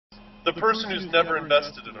the person who's never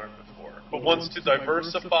invested in art before, but wants to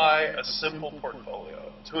diversify a simple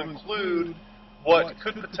portfolio to include what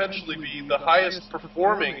could potentially be the highest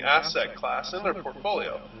performing asset class in their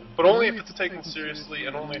portfolio, but only if it's taken seriously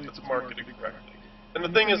and only if it's marketed correctly. And the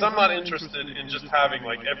thing is, I'm not interested in just having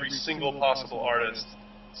like every single possible artist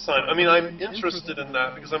sign. I mean, I'm interested in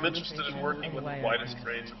that because I'm interested in working with the widest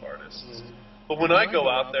range of artists. But when I go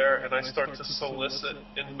out there and I start to solicit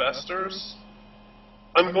investors,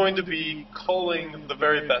 I'm going to be culling the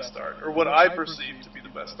very best art, or what I perceive to be the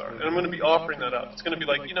best art, and I'm going to be offering that up. It's going to be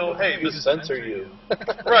like, you know, hey, this censor you.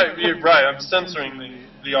 right. I'm censoring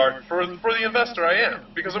the art for the investor. I am,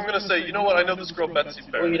 because I'm going to say, you know what? I know this girl Betsy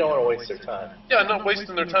Barrett. Well, you don't want to waste their time. Yeah, I'm not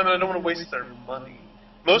wasting their time, and I don't want to waste their money.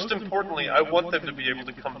 Most importantly, I want them to be able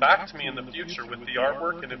to come back to me in the future with the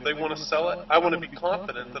artwork, and if they want to sell it, I want to be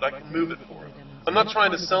confident that I can move it for them. I'm not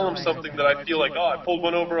trying to sell them something that I feel like, oh, I pulled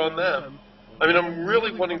one over on them. I mean, I'm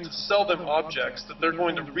really wanting to sell them objects that they're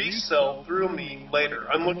going to resell through me later.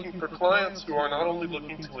 I'm looking for clients who are not only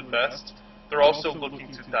looking to invest, they're also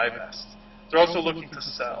looking to divest. They're also looking to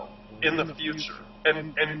sell in the future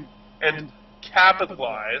and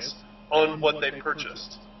capitalize on what they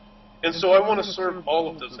purchased. And so I want to serve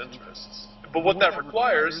all of those interests. But what that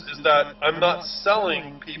requires is that I'm not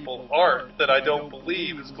selling people art that I don't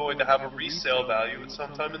believe is going to have a resale value at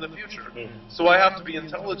some time in the future. So I have to be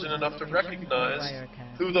intelligent enough to recognize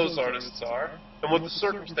who those artists are and what the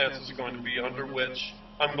circumstances are going to be under which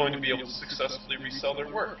I'm going to be able to successfully resell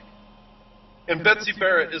their work. And Betsy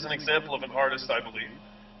Barrett is an example of an artist, I believe,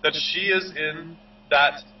 that she is in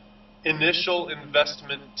that initial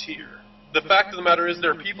investment tier. The fact of the matter is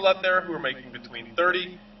there are people out there who are making between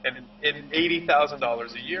 $30,000 and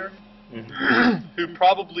 $80,000 a year who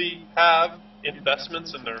probably have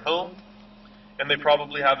investments in their home, and they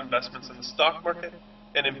probably have investments in the stock market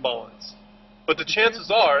and in bonds. But the chances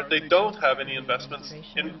are they don't have any investments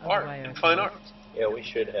in art, in fine art. Yeah, we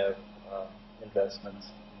should have investments.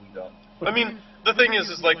 We don't. I mean, the thing is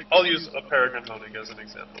like, I'll use a Peregrine Honig as an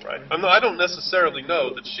example, right? I don't necessarily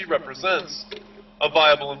know that she represents a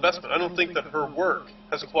viable investment. I don't think that her work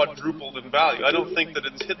has quadrupled in value. I don't think that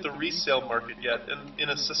it's hit the resale market yet in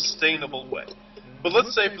a sustainable way. But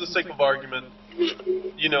let's say, for the sake of argument,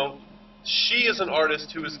 you know, she is an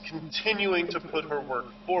artist who is continuing to put her work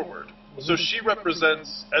forward. So she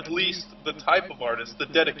represents at least the type of artist, the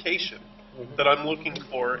dedication that I'm looking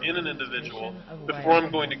for in an individual before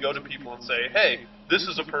I'm going to go to people and say, hey, this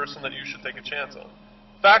is a person that you should take a chance on.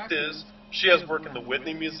 Fact is, she has work in the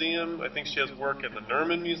Whitney Museum. I think she has work in the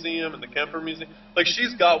Nerman Museum and the Kemper Museum. Like,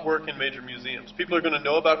 she's got work in major museums. People are going to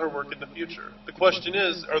know about her work in the future. The question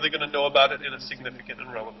is, are they going to know about it in a significant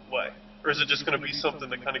and relevant way? Or is it just going to be something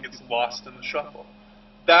that kind of gets lost in the shuffle?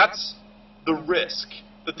 That's the risk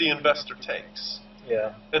that the investor takes.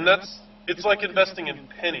 Yeah. And it's like investing in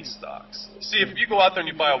penny stocks. See, if you go out there and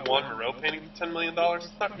you buy a Juan Moreau painting for $10 million, it's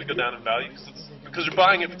not going to go down in value because you're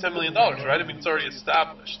buying it for $10 million, right? I mean, it's already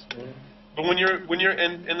established. But when you're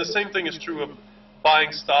and the same thing is true of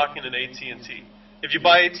buying stock in an AT&T. If you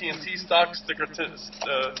buy AT&T stock, ticker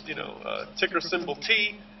symbol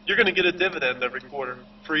T, you're going to get a dividend every quarter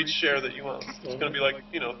for each share that you own. It's going to be like,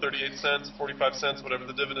 38 cents, 45 cents, whatever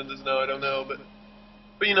the dividend is now, I don't know, but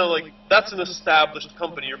like, that's an established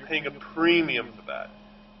company. You're paying a premium for that.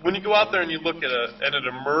 When you go out there and you look at an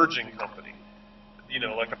emerging company,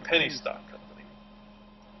 like a penny stock company,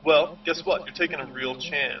 well, guess what? You're taking a real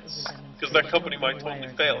chance because that company might totally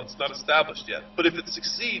fail. It's not established yet. But if it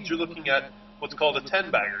succeeds, you're looking at what's called a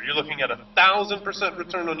 10-bagger. You're looking at 1,000%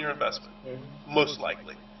 return on your investment, most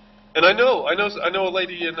likely. And I know a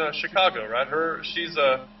lady in Chicago, right? She's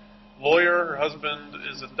a lawyer. Her husband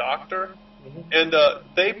is a doctor, and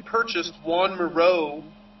they purchased Juan Moreau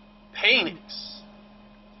paintings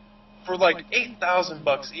for like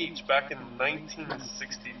 $8,000 each back in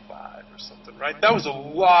 1965 or something, right? That was a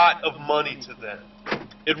lot of money to them.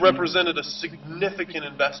 It represented a significant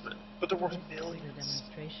investment, but they're worth millions.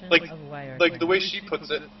 Like the way she puts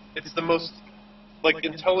it, it's the most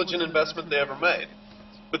intelligent investment they ever made.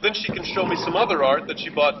 But then she can show me some other art that she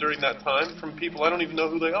bought during that time from people I don't even know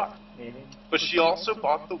who they are. But she also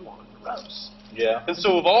bought the Juan Moreaus. Yeah. And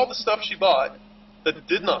so of all the stuff she bought that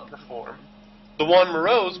did not perform, the Juan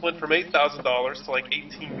Moreaus went from $8,000 to like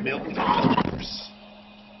 $18 million.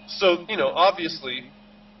 So, obviously,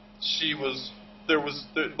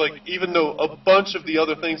 even though a bunch of the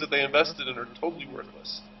other things that they invested in are totally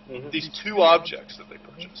worthless, these two objects that they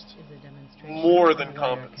purchased more than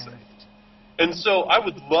compensate. And so I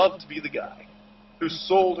would love to be the guy who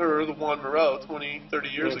sold her the Juan Moreau 20, 30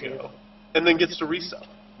 years ago and then gets to resell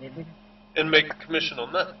and make a commission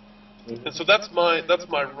on that. Mhm. And so that's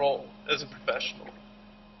my role as a professional.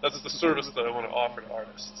 That's the service that I want to offer to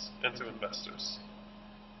artists and to investors.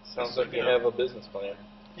 Sounds like you have a business plan.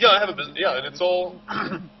 Yeah, I have a business. Yeah, and it's all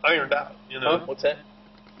ironed out. Huh? What's that?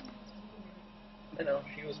 I know,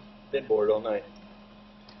 she was been bored all night.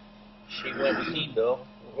 She went to eat, though.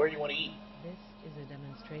 Where do you want to eat? This is a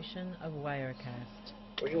demonstration of Wirecast.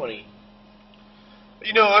 Where do you want to eat?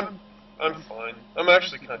 I'm fine. I'm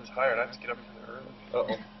actually kind of tired. I have to get up kind of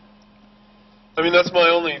early. Uh-oh. I mean, that's my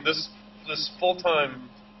only this full-time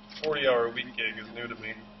 40-hour-a-week gig is new to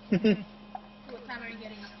me. What time are you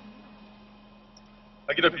getting up?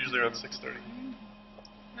 I get up usually around 6:30.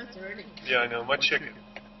 That's early. Yeah, I know. My chicken,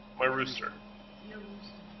 my rooster. Your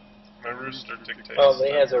rooster. My rooster dictates. Oh,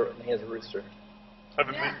 he has a rooster. I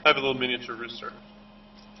have a little miniature rooster.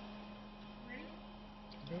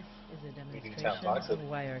 This is a Meeting demonstration Town of Toxic.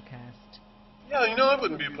 Wirecast. Yeah, I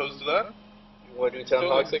wouldn't be opposed to that. You want to do Town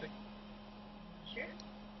Toxic? Sure.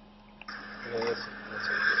 Yeah, let's do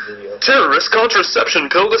the video. Terrorist contraception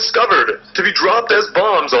pill discovered to be dropped as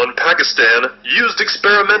bombs on Pakistan, used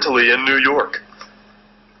experimentally in New York.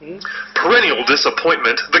 Perennial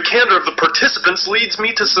disappointment, the candor of the participants leads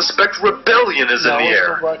me to suspect rebellion is in the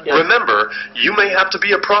air. Remember, you may have to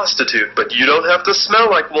be a prostitute, but you don't have to smell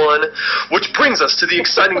like one. Which brings us to the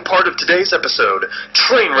exciting part of today's episode.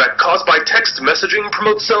 Train wreck caused by text messaging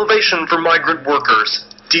promotes salvation for migrant workers.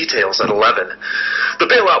 Details at 11. The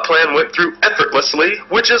bailout plan went through effortlessly,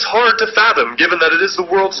 which is hard to fathom given that it is the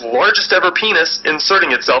world's largest ever penis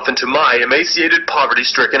inserting itself into my emaciated,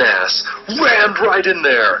 poverty-stricken ass. Rammed right in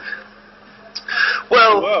there.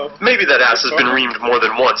 Well, Whoa. maybe that ass has been reamed more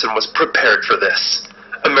than once and was prepared for this.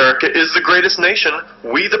 America is the greatest nation.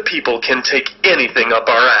 We the people can take anything up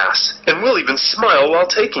our ass, and we'll even smile while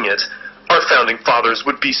taking it. Our founding fathers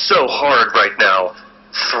would be so hard right now.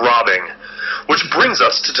 Throbbing. Which brings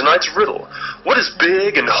us to tonight's riddle. What is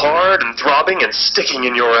big and hard and throbbing and sticking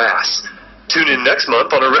in your ass? Tune in next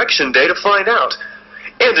month on Erection Day to find out.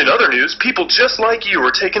 And in other news, people just like you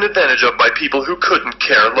are taken advantage of by people who couldn't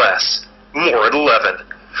care less. More at 11.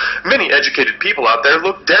 Many educated people out there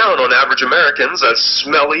look down on average Americans as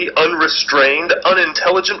smelly, unrestrained,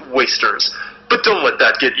 unintelligent wasters. But don't let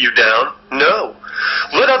that get you down. No.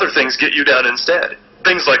 Let other things get you down instead.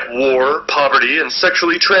 Things like war, poverty, and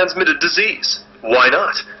sexually transmitted disease. Why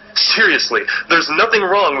not? Seriously, there's nothing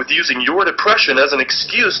wrong with using your depression as an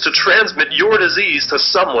excuse to transmit your disease to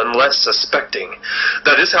someone less suspecting.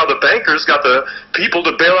 That is how the bankers got the people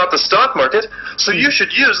to bail out the stock market, so you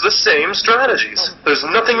should use the same strategies. There's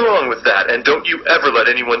nothing wrong with that, and don't you ever let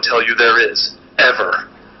anyone tell you there is. Ever.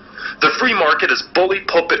 The free market is bully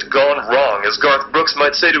pulpit gone wrong, as Garth Brooks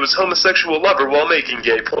might say to his homosexual lover while making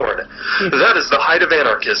gay porn. That is the height of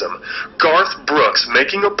anarchism. Garth Brooks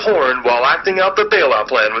making a porn while acting out the bailout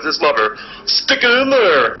plan with his lover. Stick it in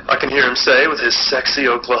there, I can hear him say with his sexy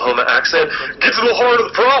Oklahoma accent. Get to the heart of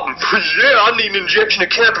the problem. Yeah, I need an injection of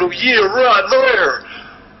capital. Yeah, right there.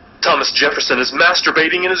 Thomas Jefferson is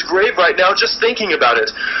masturbating in his grave right now just thinking about it.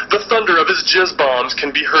 The thunder of his jizz bombs can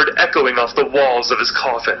be heard echoing off the walls of his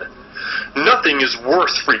coffin. Nothing is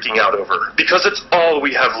worth freaking out over, because it's all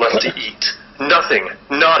we have left to eat. Nothing.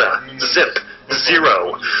 Nada. Zip.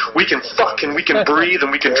 Zero. We can fuck and we can breathe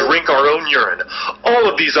and we can drink our own urine. All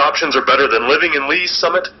of these options are better than living in Lee's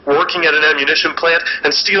Summit, working at an ammunition plant,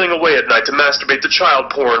 and stealing away at night to masturbate to child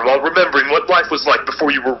porn while remembering what life was like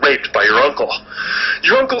before you were raped by your uncle.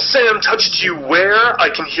 Your Uncle Sam touched you where? I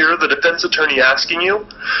can hear the defense attorney asking you.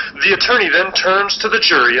 The attorney then turns to the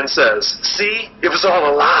jury and says, see, it was all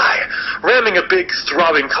a lie. Ramming a big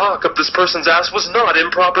throbbing cock up this person's ass was not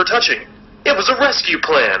improper touching. It was a rescue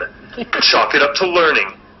plan. Chalk it up to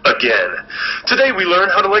learning. Again. Today we learn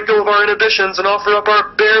how to let go of our inhibitions and offer up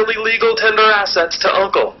our barely legal tender assets to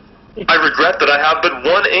Uncle. I regret that I have but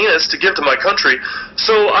one anus to give to my country,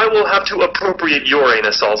 so I will have to appropriate your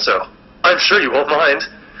anus also. I'm sure you won't mind.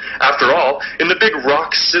 After all, in the big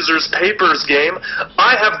rock, scissors, papers game,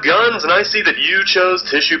 I have guns and I see that you chose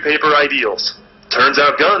tissue paper ideals. Turns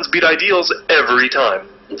out guns beat ideals every time.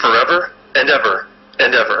 Forever and ever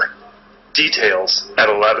and ever. Details at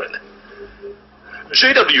 11.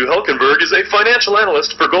 J.W. Hulkenberg is a financial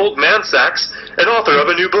analyst for Goldman Sachs and author of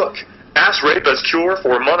a new book, Ass Rape as Cure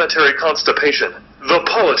for Monetary Constipation, The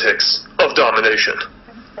Politics of Domination.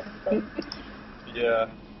 Yeah.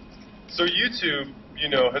 So YouTube,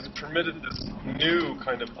 has permitted this new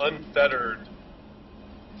kind of unfettered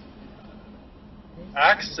This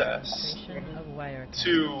access is a demonstration of Wirecast.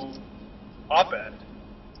 to op-ed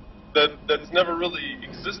that's never really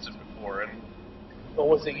existed before. And Well,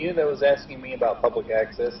 was it you that was asking me about public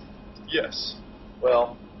access? yes,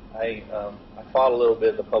 Well, I fought a little bit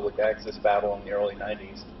of the public access battle in the early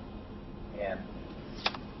 90s and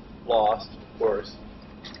lost, of course.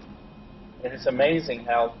 And it's amazing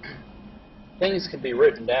how things can be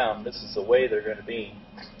written down. This is the way they're going to be.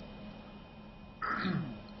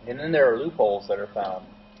 And then there are loopholes that are found.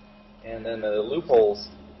 And then the loopholes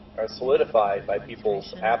are solidified by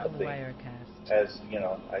people's apathy. As, you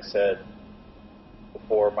know, I said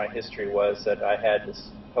before, my history was that I had this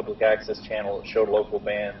public access channel that showed local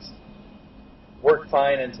bands. Worked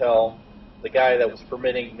fine until the guy that was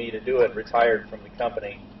permitting me to do it retired from the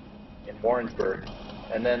company in Warrensburg.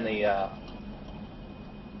 And then the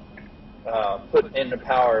put into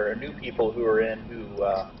power new people who were in who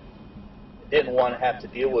didn't want to have to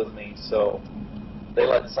deal with me, so they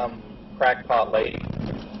let some crackpot lady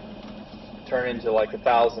turn into like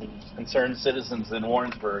 1,000 concerned citizens in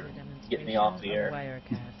Warrensburg, get me off the air.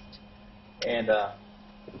 And of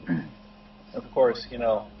course, you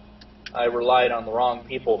know, I relied on the wrong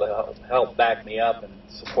people to help back me up and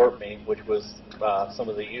support me, which was some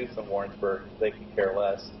of the youth in Warrensburg. They could care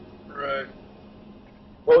less. Right.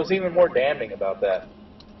 What was even more damning about that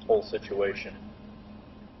whole situation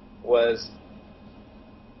was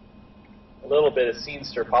a little bit of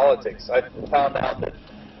scenester politics. I found out that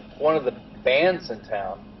one of the bands in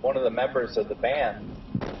town, one of the members of the band,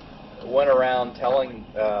 went around telling,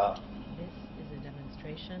 This is a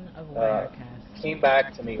demonstration of Wirecast. came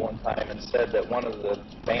back to me one time and said that one of the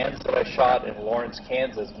bands that I shot in Lawrence,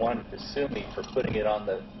 Kansas wanted to sue me for putting it on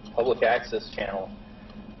the public access channel.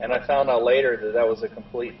 And I found out later that that was a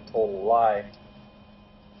complete and total lie.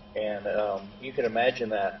 And you can imagine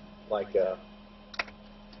that, like,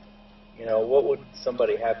 you know, what would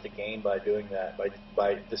somebody have to gain by doing that,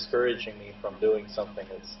 by discouraging me from doing something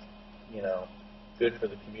that's, you know, good for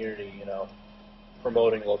the community, you know,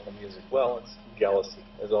 promoting local music? Well, it's jealousy,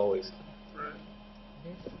 as always. Right.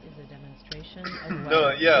 This is a demonstration of No,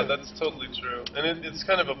 Wirecast. yeah, that's totally true. And it's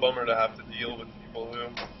kind of a bummer to have to deal with people who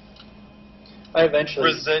I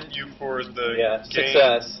eventually... resent you for the gain,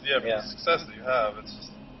 success. Yeah, for the success that you have. It's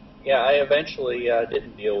just... Yeah, I eventually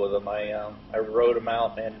didn't deal with them. I wrote him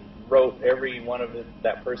out and wrote every one of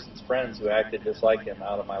that person's friends who acted just like him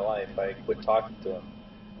out of my life. I quit talking to him.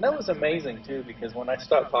 And that was amazing, too, because when I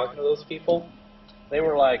stopped talking to those people, they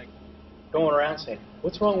were like going around saying,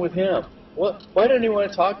 "What's wrong with him? Why didn't he want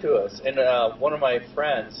to talk to us?" And one of my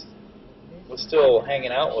friends was still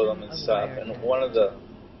hanging out with him and stuff, and one of the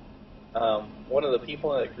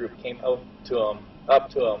people in that group came up to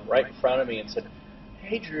him right in front of me and said,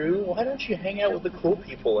 "Hey, Drew, why don't you hang out with the cool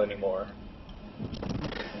people anymore?"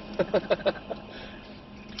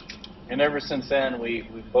 And ever since then, we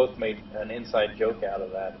both made an inside joke out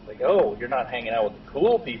of that. Like, "Oh, you're not hanging out with the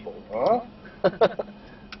cool people, huh?"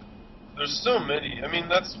 There's so many. I mean,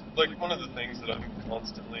 that's like one of the things that I'm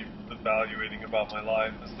constantly evaluating about my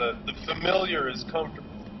life is that the familiar is comfortable.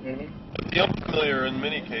 Mm-hmm. But the unfamiliar, in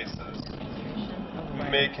many cases,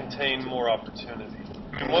 may contain more opportunity.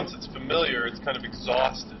 I mean, once it's familiar, it's kind of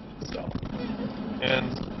exhausted itself.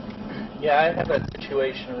 And Yeah, I had that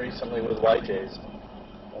situation recently with YJ's.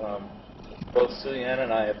 Both Suyan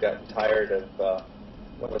and I have gotten tired of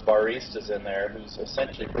one of the baristas in there who's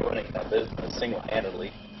essentially ruining that business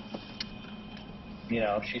single-handedly. You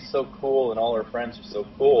know, she's so cool and all her friends are so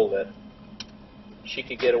cool that she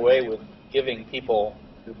could get away with giving people,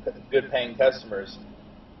 good-paying customers,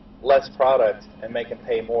 less product and make them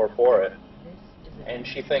pay more for it. And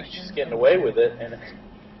she thinks she's getting away with it, and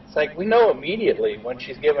it's like, we know immediately when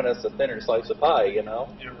she's giving us a thinner slice of pie, you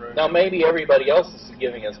know? you're right. Now, maybe everybody else is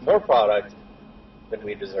giving us more product than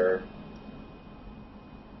we deserve,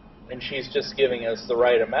 and she's just giving us the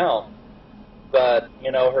right amount, but,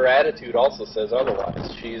 you know, her attitude also says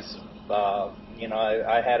otherwise. She's, you know,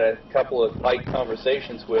 I had a couple of light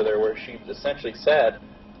conversations with her where she essentially said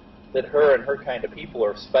that her and her kind of people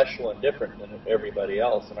are special and different than everybody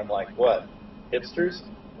else, and I'm like, what, hipsters?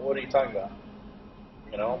 What are you talking about?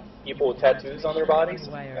 You know, people with tattoos on their bodies?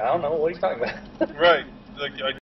 I don't know, what are you talking about? Right. Like,